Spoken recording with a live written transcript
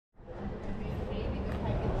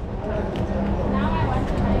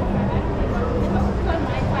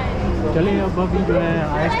चलें अब अभी जो है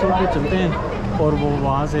आई स्टोर पे चलते हैं और वो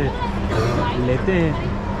वहाँ से लेते हैं,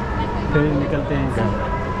 फिर निकलते हैं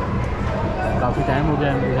घर। काफ़ी टाइम हो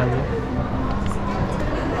गया मेरे ख्याल से।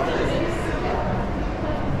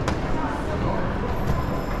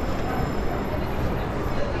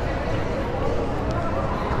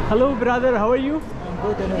 Hello brother, how are you? I'm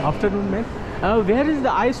good. Afternoon man. Where is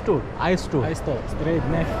the iStore? iStore. iStore,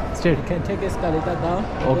 straight left. Straight. You can take escalator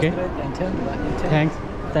down. Okay. Go straight and turn right. And turn. Thanks.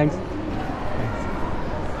 Thanks.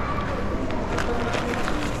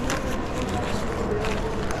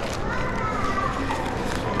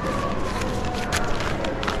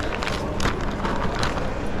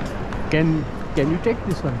 Can you take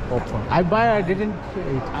this one? Popcorn. I didn't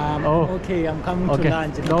eat. Oh. Okay, I'm coming Okay. to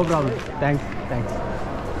lunch. No problem. Thanks. Thanks.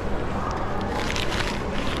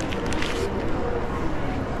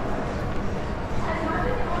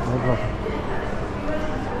 No problem.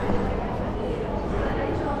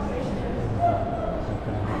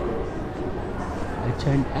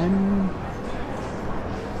 H&M.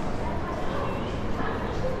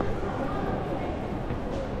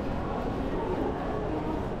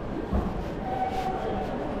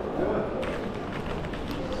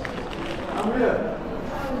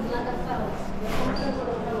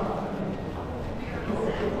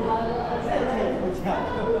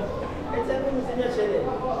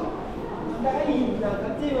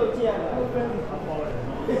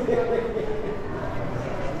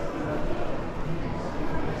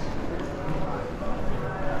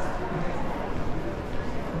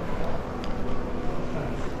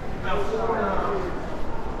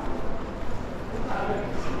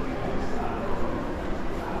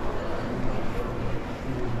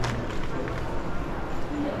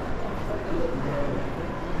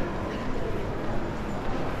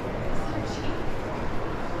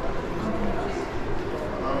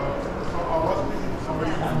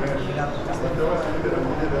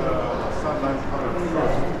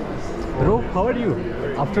 Bro, how are you?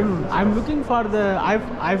 Afternoon. I'm looking for the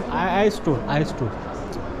iStore.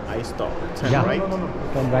 istore. Turn Yeah. right.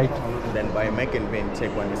 Turn right. Then by Mac and Pen,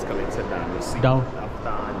 take one escalator down. You see. Down.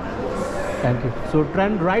 After Thank you. So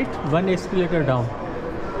turn right, one escalator down.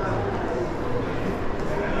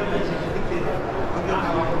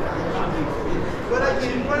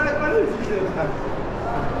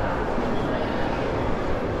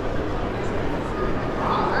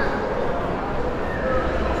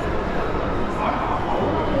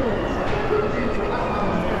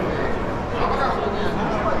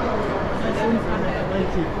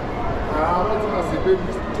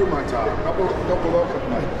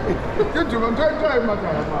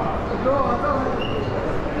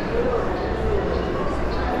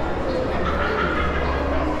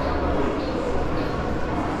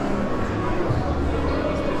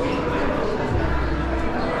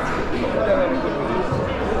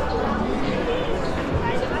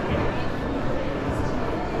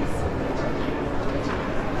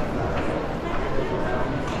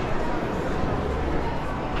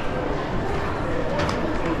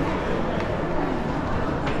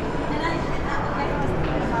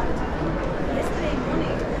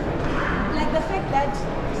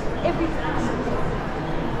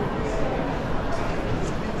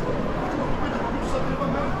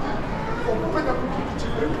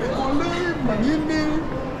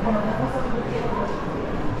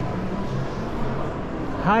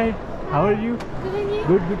 Hi, how are you? Good and you?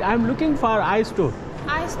 Good, good. I'm looking for iStore.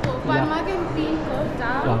 iStore by Yeah. Mug and Bean, go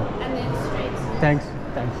down Yeah. and then straight. Thanks,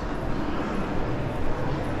 thanks.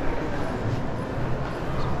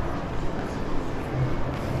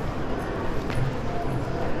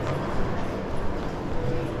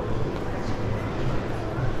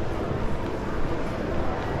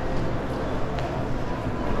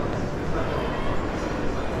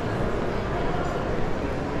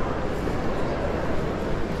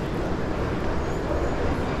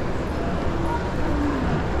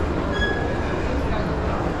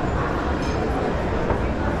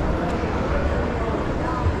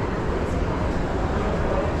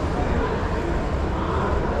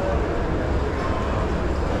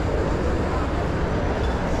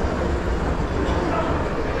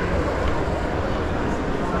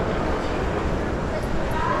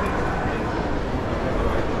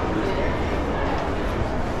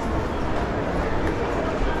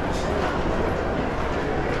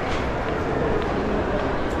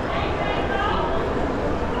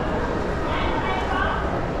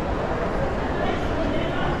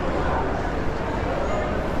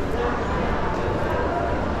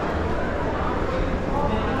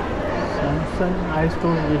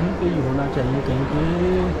 iStore यहीं पे ही होना चाहिए कहीं पे।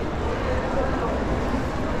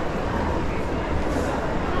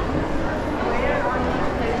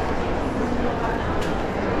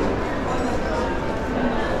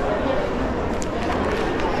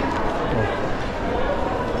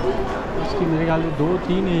 इसकी मेरे ख्याल में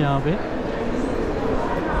 2-3 है यहाँ पे।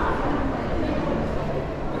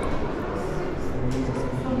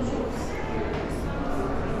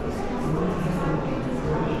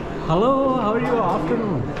 Hello, how are you?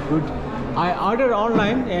 Afternoon. Good. I ordered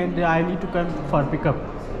online and I need to come for pickup.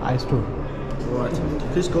 iStore. Right.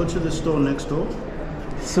 Please go to the store next door.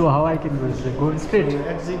 So how I can go straight? You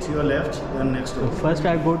exit your left, then next door. First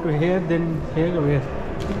I go to here, then here or where?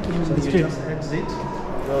 So you Straight. just exit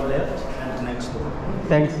your left and next door.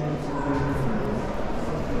 Thanks.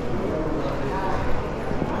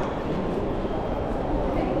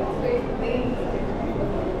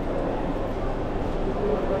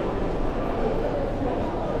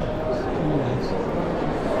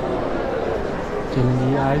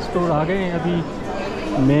 चलिए iStore आ गए हैं। अभी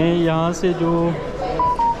मैं यहाँ से जो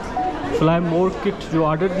fly mode kit जो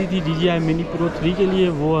order दी थी DJI Mini Pro 3 के लिए,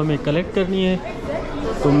 वो हमें कलेक्ट करनी है।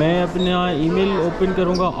 तो मैं अपना ईमेल ओपन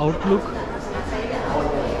करूँगा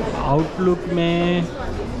आउटलुक में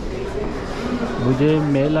मुझे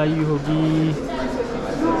मेल आई होगी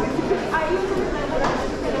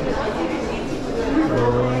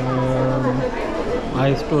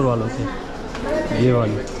iStore वालों से, ये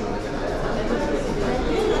वाली।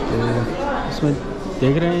 तो इसमें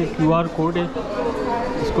देख रहे हैं QR कोड है,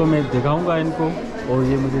 इसको मैं दिखाऊंगा इनको और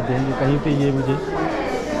ये मुझे देंगे कहीं पे। ये मुझे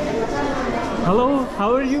hello, how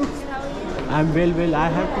are you? I am well. I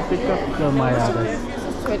have to pick up my order.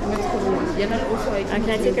 Can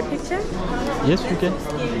I take a picture? Yes you can.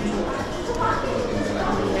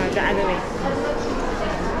 No, the other way.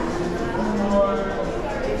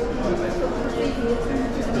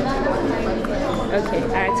 Okay,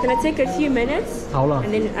 it's gonna take a few minutes. How long?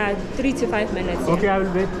 And then 3 to 5 minutes. Okay, I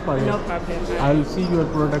will wait for you. No problem. I will see your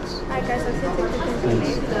products. Hi guys, I'll take a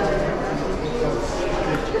picture.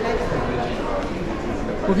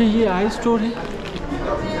 Okay, ये iStore है।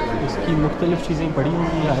 इसकी मुख्तलिफ चीज़ें पड़ी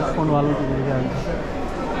होंगी iPhone वालों की, मेरे ख्याल में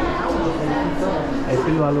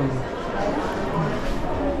एप्पल वालों की।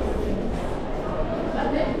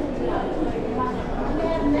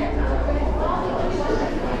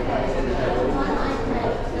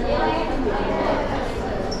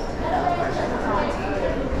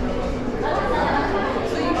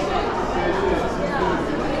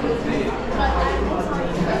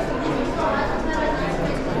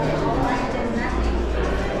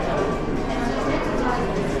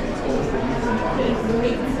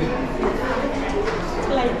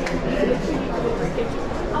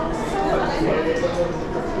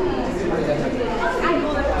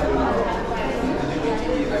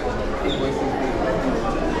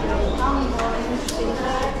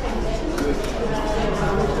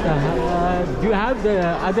 Do you have the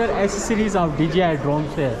other accessories of DJI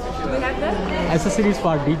drones here? We have that? Accessories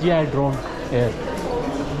for DJI drone here.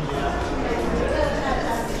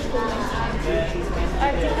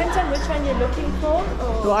 Depends on which one you're looking for.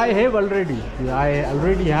 Or So I have already. I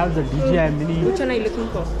already have the DJI Mini. which one are you looking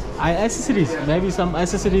for? Accessories. Maybe some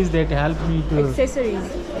accessories that help me to. Accessories?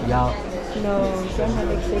 Yeah. No, don't have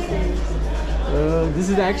accessories. This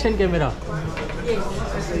is the action camera. Okay.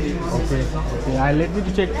 Okay. Let me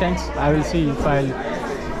to check. Thanks. I will see if I'll.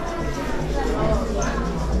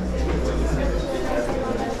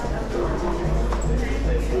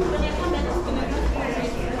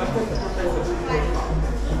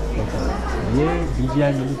 ये DJI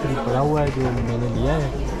Mini 3 पड़ा हुआ है जो मैंने लिया है।